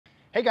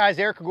Hey guys,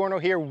 Eric Cogorno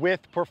here with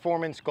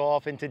Performance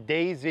Golf. In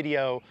today's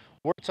video,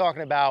 we're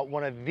talking about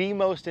one of the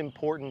most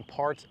important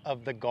parts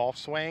of the golf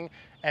swing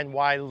and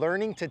why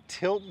learning to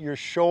tilt your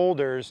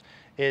shoulders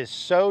is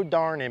so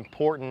darn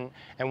important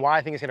and why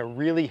I think it's going to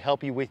really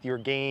help you with your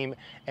game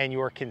and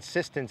your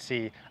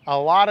consistency. A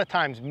lot of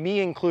times, me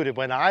included,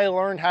 when I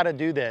learned how to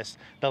do this,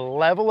 the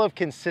level of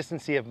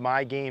consistency of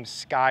my game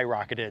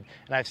skyrocketed.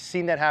 And I've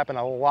seen that happen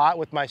a lot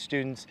with my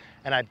students,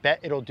 and I bet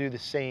it'll do the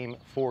same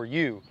for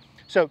you.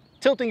 So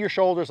tilting your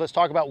shoulders, let's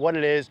talk about what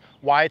it is,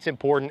 why it's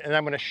important, and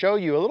I'm going to show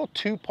you a little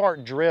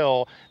two-part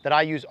drill that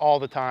I use all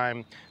the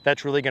time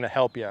that's really going to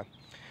help you.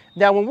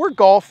 Now, when we're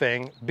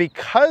golfing,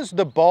 because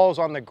the ball's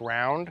on the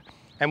ground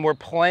and we're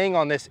playing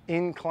on this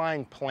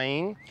inclined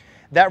plane,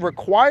 that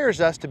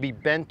requires us to be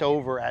bent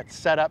over at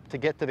setup to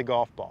get to the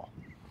golf ball,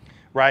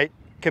 right?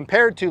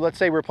 Compared to, let's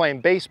say we're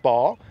playing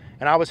baseball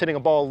and I was hitting a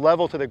ball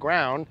level to the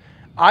ground,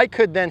 I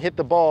could then hit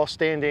the ball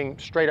standing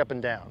straight up and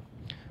down.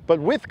 But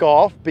with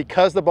golf,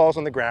 because the ball's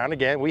on the ground,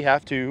 again, we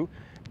have to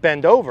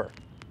bend over.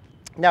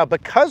 Now,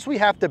 because we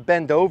have to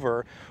bend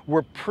over,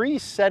 we're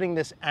presetting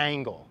this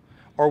angle,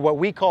 or what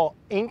we call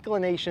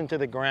inclination to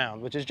the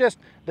ground, which is just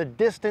the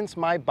distance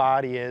my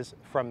body is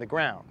from the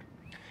ground.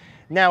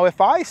 Now, if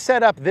I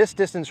set up this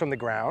distance from the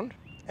ground,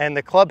 and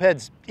the club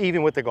head's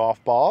even with the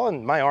golf ball,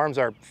 and my arms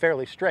are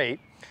fairly straight,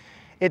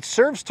 it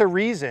serves to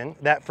reason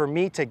that for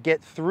me to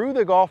get through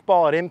the golf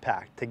ball at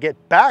impact, to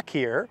get back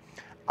here,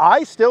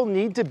 I still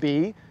need to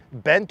be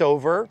bent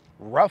over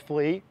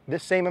roughly the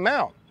same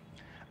amount.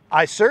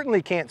 I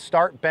certainly can't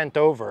start bent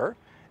over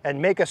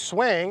and make a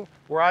swing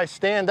where I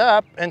stand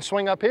up and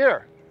swing up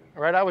here,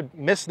 right? I would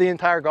miss the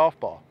entire golf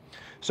ball.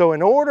 So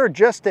in order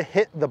just to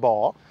hit the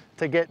ball,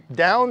 to get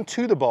down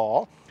to the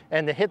ball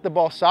and to hit the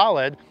ball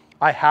solid,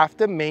 I have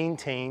to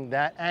maintain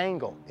that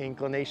angle,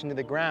 inclination to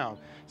the ground.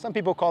 Some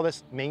people call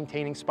this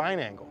maintaining spine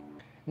angle.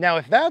 Now,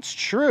 if that's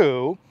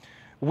true,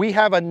 we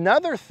have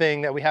another thing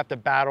that we have to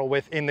battle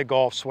with in the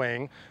golf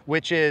swing,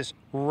 which is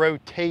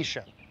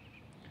rotation.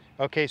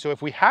 Okay, so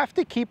if we have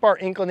to keep our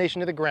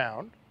inclination to the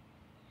ground,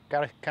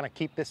 gotta kind of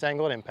keep this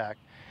angle at impact,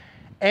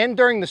 and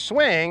during the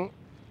swing,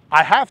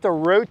 I have to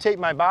rotate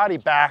my body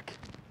back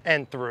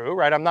and through,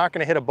 right? I'm not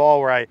gonna hit a ball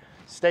where I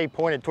stay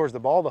pointed towards the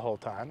ball the whole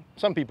time.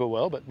 Some people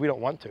will, but we don't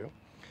want to.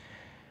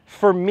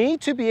 For me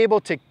to be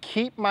able to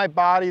keep my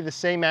body the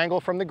same angle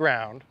from the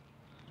ground,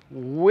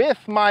 with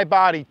my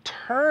body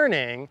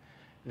turning,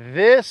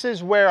 this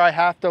is where I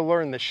have to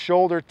learn the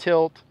shoulder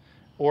tilt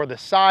or the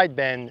side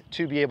bend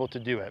to be able to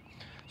do it.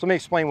 So let me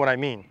explain what I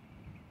mean.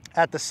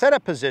 At the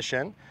setup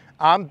position,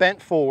 I'm bent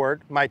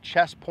forward, my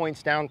chest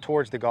points down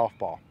towards the golf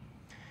ball.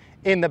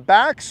 In the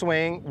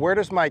backswing, where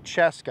does my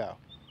chest go?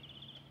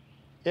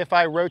 If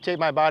I rotate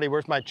my body,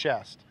 where's my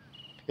chest?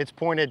 It's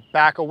pointed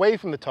back away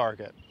from the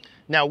target.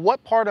 Now,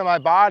 what part of my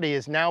body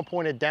is now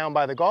pointed down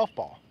by the golf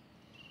ball?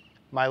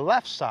 My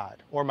left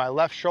side or my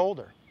left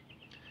shoulder.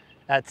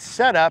 At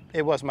setup,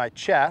 it was my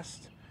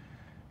chest.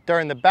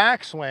 During the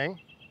backswing,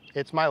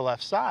 it's my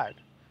left side.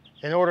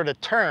 In order to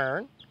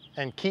turn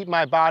and keep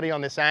my body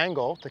on this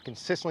angle to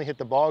consistently hit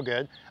the ball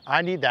good,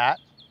 I need that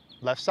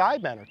left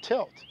side bend or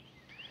tilt.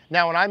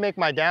 Now, when I make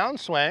my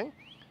downswing,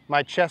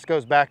 my chest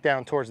goes back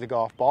down towards the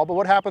golf ball, but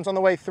what happens on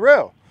the way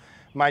through?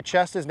 My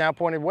chest is now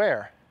pointed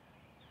where?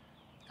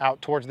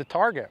 Out towards the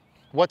target.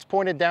 What's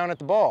pointed down at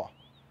the ball?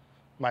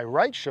 My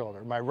right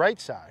shoulder, my right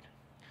side.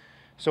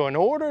 So in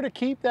order to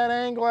keep that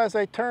angle as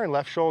I turn,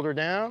 left shoulder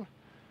down,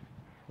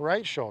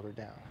 right shoulder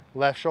down,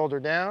 left shoulder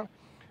down,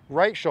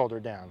 right shoulder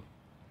down.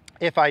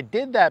 If I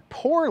did that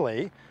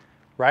poorly,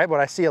 right, what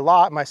I see a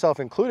lot, myself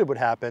included, would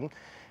happen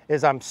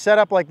is I'm set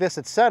up like this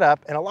at setup,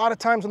 and a lot of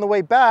times on the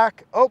way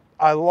back, oh,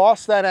 I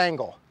lost that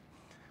angle.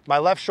 My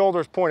left shoulder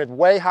is pointed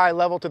way high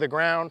level to the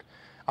ground.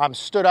 I'm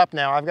stood up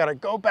now. I've got to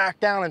go back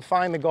down and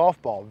find the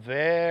golf ball.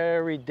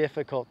 Very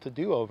difficult to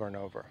do over and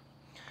over.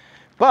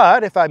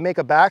 But if I make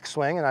a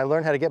backswing and I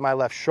learn how to get my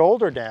left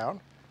shoulder down,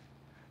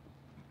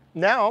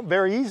 now,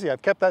 very easy,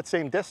 I've kept that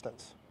same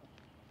distance.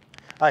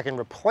 I can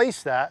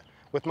replace that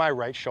with my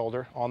right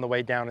shoulder on the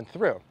way down and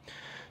through.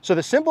 So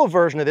the simple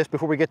version of this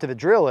before we get to the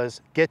drill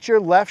is get your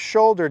left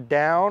shoulder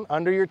down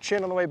under your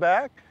chin on the way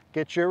back,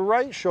 get your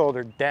right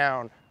shoulder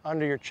down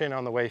under your chin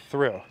on the way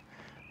through.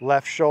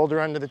 Left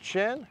shoulder under the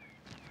chin,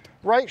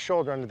 right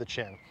shoulder under the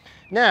chin.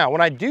 Now, when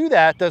I do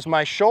that, does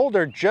my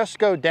shoulder just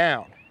go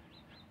down?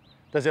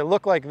 Does it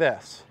look like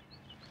this?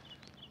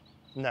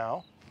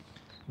 No.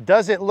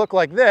 Does it look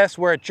like this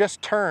where it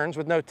just turns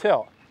with no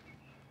tilt?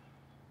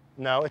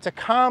 No, it's a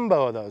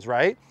combo of those,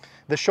 right?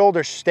 The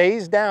shoulder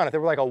stays down. If there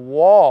were like a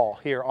wall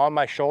here on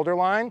my shoulder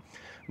line,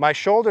 my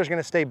shoulder is going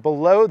to stay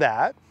below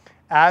that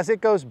as it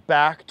goes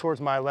back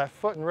towards my left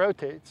foot and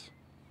rotates.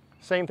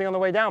 Same thing on the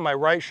way down. My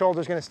right shoulder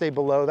is going to stay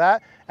below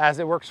that as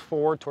it works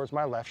forward towards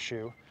my left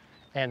shoe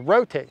and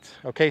rotates.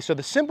 Okay, so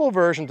the simple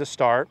version to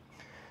start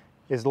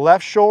is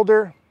left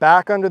shoulder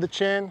back under the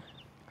chin,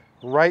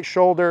 right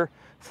shoulder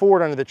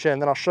forward under the chin.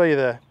 Then I'll show you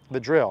the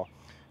drill.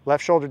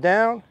 Left shoulder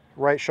down,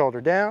 right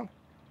shoulder down.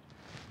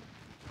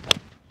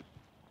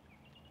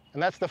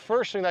 And that's the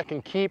first thing that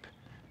can keep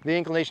the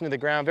inclination of the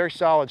ground. Very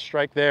solid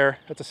strike there.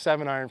 That's a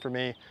 7-iron for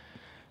me,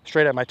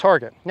 straight at my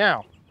target.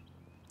 Now,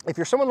 if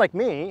you're someone like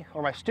me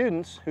or my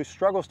students who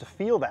struggles to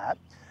feel that,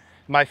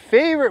 my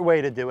favorite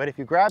way to do it, if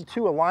you grab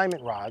 2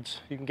 alignment rods,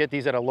 you can get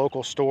these at a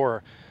local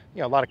store.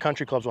 You know, a lot of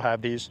country clubs will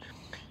have these.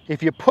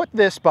 If you put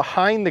this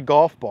behind the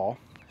golf ball,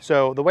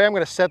 so the way I'm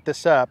going to set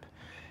this up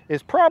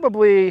is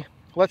probably,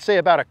 let's say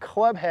about a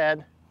club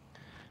head,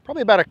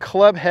 probably about a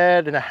club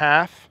head and a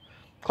half,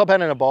 club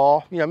head and a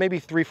ball, you know, maybe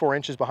 3-4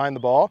 inches behind the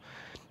ball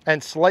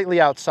and slightly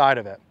outside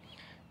of it.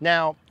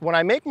 Now, when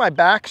I make my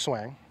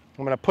backswing,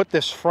 I'm going to put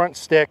this front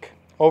stick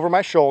over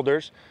my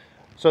shoulders.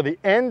 So the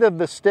end of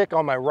the stick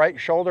on my right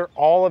shoulder,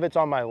 all of it's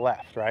on my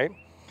left, right?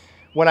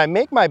 When I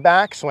make my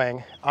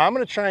backswing, I'm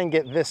going to try and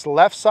get this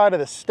left side of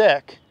the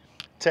stick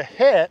to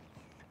hit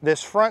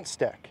this front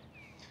stick.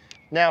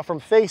 Now from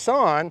face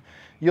on,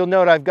 you'll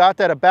note I've got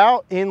that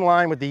about in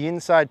line with the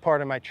inside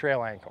part of my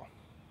trail ankle.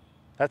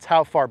 That's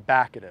how far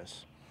back it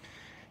is.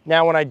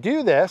 Now when I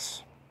do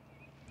this,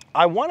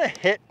 I want to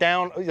hit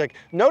down, like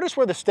notice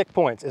where the stick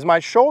points. Is my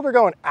shoulder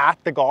going at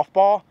the golf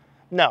ball?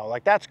 No,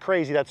 like that's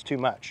crazy, that's too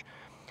much.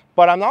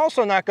 But I'm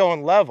also not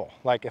going level.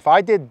 Like if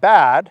I did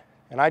bad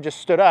and I just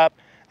stood up,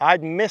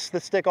 I'd miss the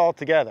stick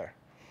altogether.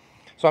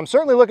 So I'm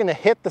certainly looking to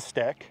hit the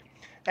stick.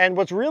 And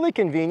what's really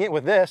convenient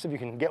with this, if you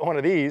can get one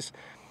of these,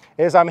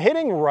 is I'm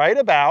hitting right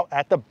about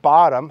at the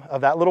bottom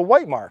of that little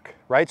white mark,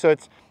 right? So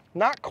it's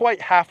not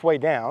quite halfway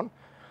down,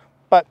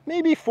 but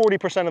maybe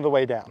 40% of the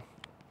way down.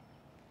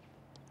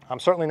 I'm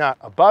certainly not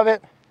above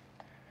it.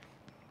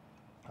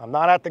 I'm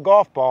not at the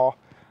golf ball,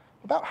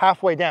 about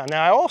halfway down.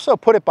 Now I also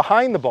put it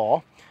behind the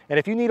ball, and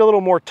if you need a little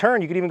more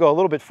turn, you could even go a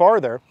little bit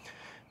farther.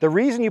 The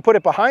reason you put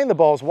it behind the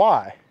ball is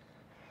why?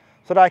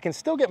 So that I can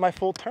still get my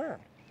full turn.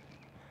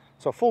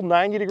 So full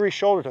 90-degree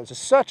shoulder turn. It's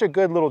such a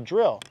good little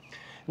drill.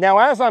 Now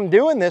as I'm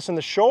doing this and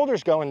the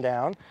shoulder's going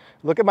down,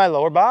 look at my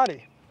lower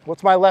body.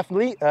 What's my left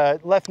leg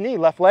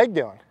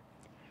doing?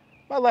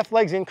 My left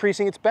leg's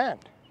increasing its bend.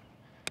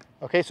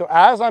 Okay, so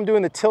as I'm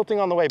doing the tilting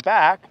on the way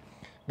back,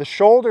 the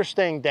shoulder's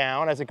staying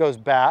down as it goes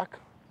back,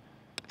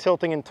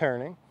 tilting and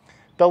turning.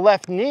 The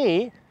left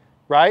knee,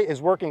 right,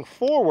 is working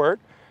forward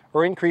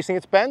or increasing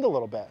its bend a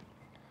little bit.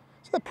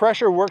 So the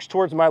pressure works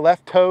towards my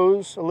left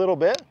toes a little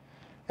bit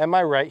and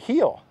my right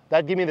heel.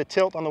 That'd give me the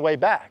tilt on the way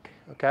back,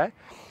 okay?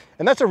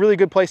 And that's a really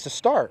good place to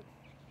start.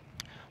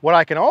 What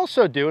I can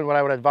also do, and what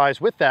I would advise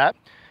with that,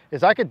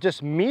 is I could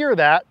just mirror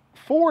that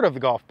forward of the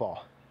golf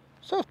ball.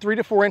 So 3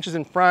 to 4 inches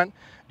in front,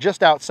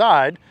 just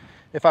outside.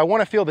 If I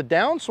want to feel the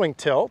downswing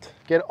tilt,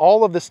 get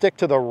all of the stick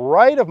to the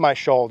right of my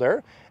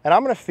shoulder, and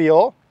I'm going to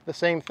feel the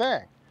same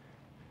thing.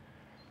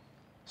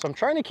 So I'm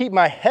trying to keep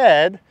my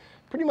head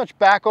pretty much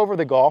back over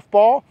the golf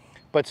ball,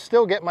 but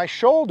still get my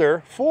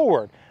shoulder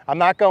forward. I'm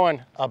not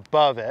going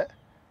above it.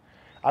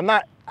 I'm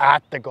not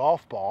at the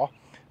golf ball,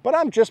 but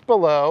I'm just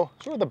below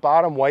sort of the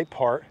bottom white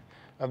part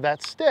of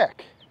that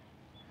stick.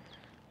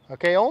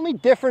 Okay, only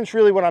difference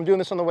really when I'm doing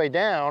this on the way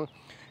down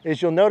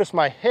is you'll notice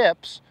my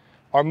hips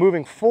are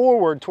moving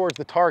forward towards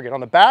the target. On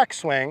the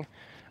backswing,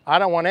 I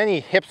don't want any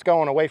hips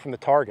going away from the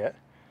target.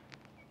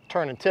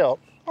 Turn and tilt.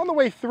 On the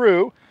way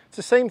through, it's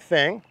the same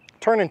thing.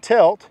 Turn and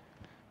tilt,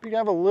 but you can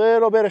have a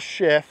little bit of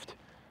shift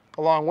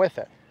along with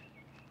it.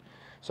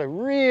 So I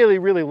really,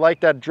 really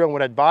like that drill and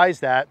would advise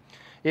that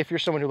if you're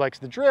someone who likes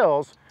the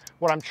drills.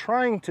 What I'm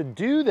trying to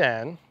do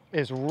then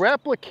is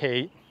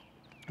replicate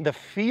the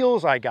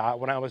feels I got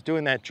when I was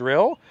doing that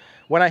drill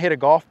when I hit a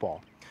golf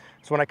ball.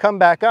 So when I come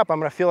back up, I'm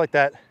going to feel like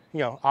that,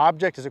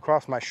 object is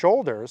across my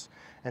shoulders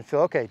and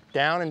feel, okay,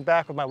 down and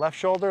back with my left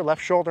shoulder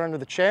under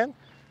the chin,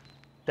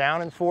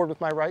 down and forward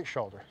with my right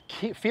shoulder.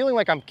 Feeling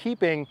like I'm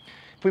keeping,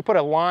 if we put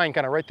a line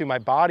kind of right through my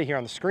body here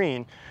on the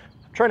screen,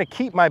 I'm trying to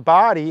keep my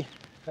body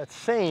that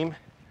same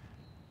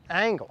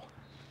angle.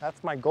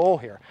 That's my goal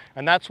here.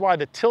 And that's why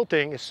the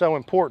tilting is so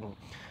important,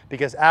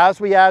 because as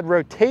we add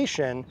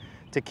rotation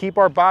to keep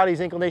our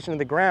body's inclination to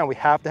the ground, we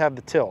have to have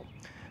the tilt.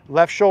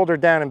 Left shoulder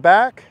down and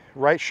back,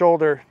 right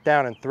shoulder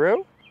down and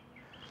through.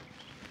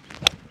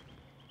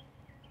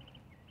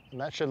 And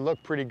that should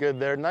look pretty good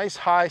there. Nice,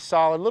 high,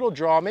 solid, little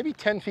draw, maybe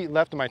 10 feet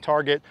left of my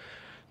target,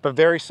 but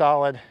very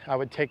solid. I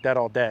would take that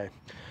all day.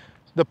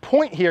 The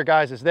point here,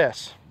 guys, is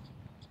this.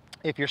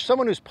 If you're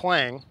someone who's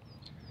playing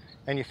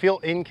and you feel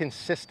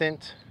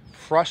inconsistent,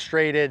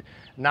 frustrated,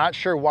 not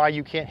sure why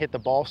you can't hit the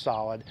ball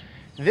solid,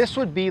 this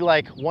would be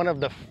like one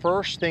of the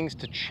first things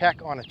to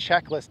check on a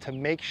checklist to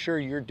make sure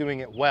you're doing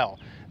it well.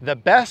 The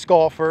best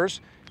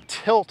golfers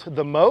tilt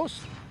the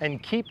most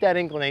and keep that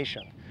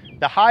inclination.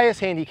 The highest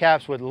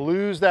handicaps would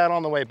lose that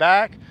on the way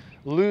back,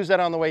 lose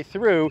that on the way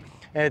through,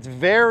 and it's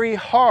very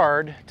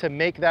hard to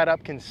make that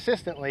up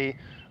consistently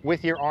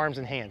with your arms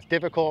and hands.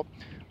 Difficult,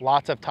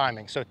 lots of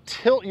timing. So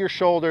tilt your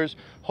shoulders.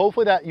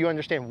 Hopefully that you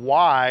understand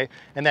why,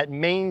 and that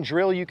main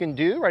drill you can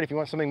do, right? If you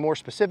want something more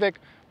specific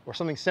or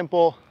something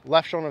simple,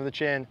 left shoulder under the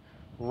chin,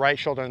 right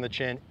shoulder under the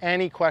chin.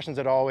 Any questions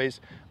at always,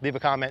 leave a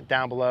comment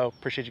down below.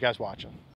 Appreciate you guys watching.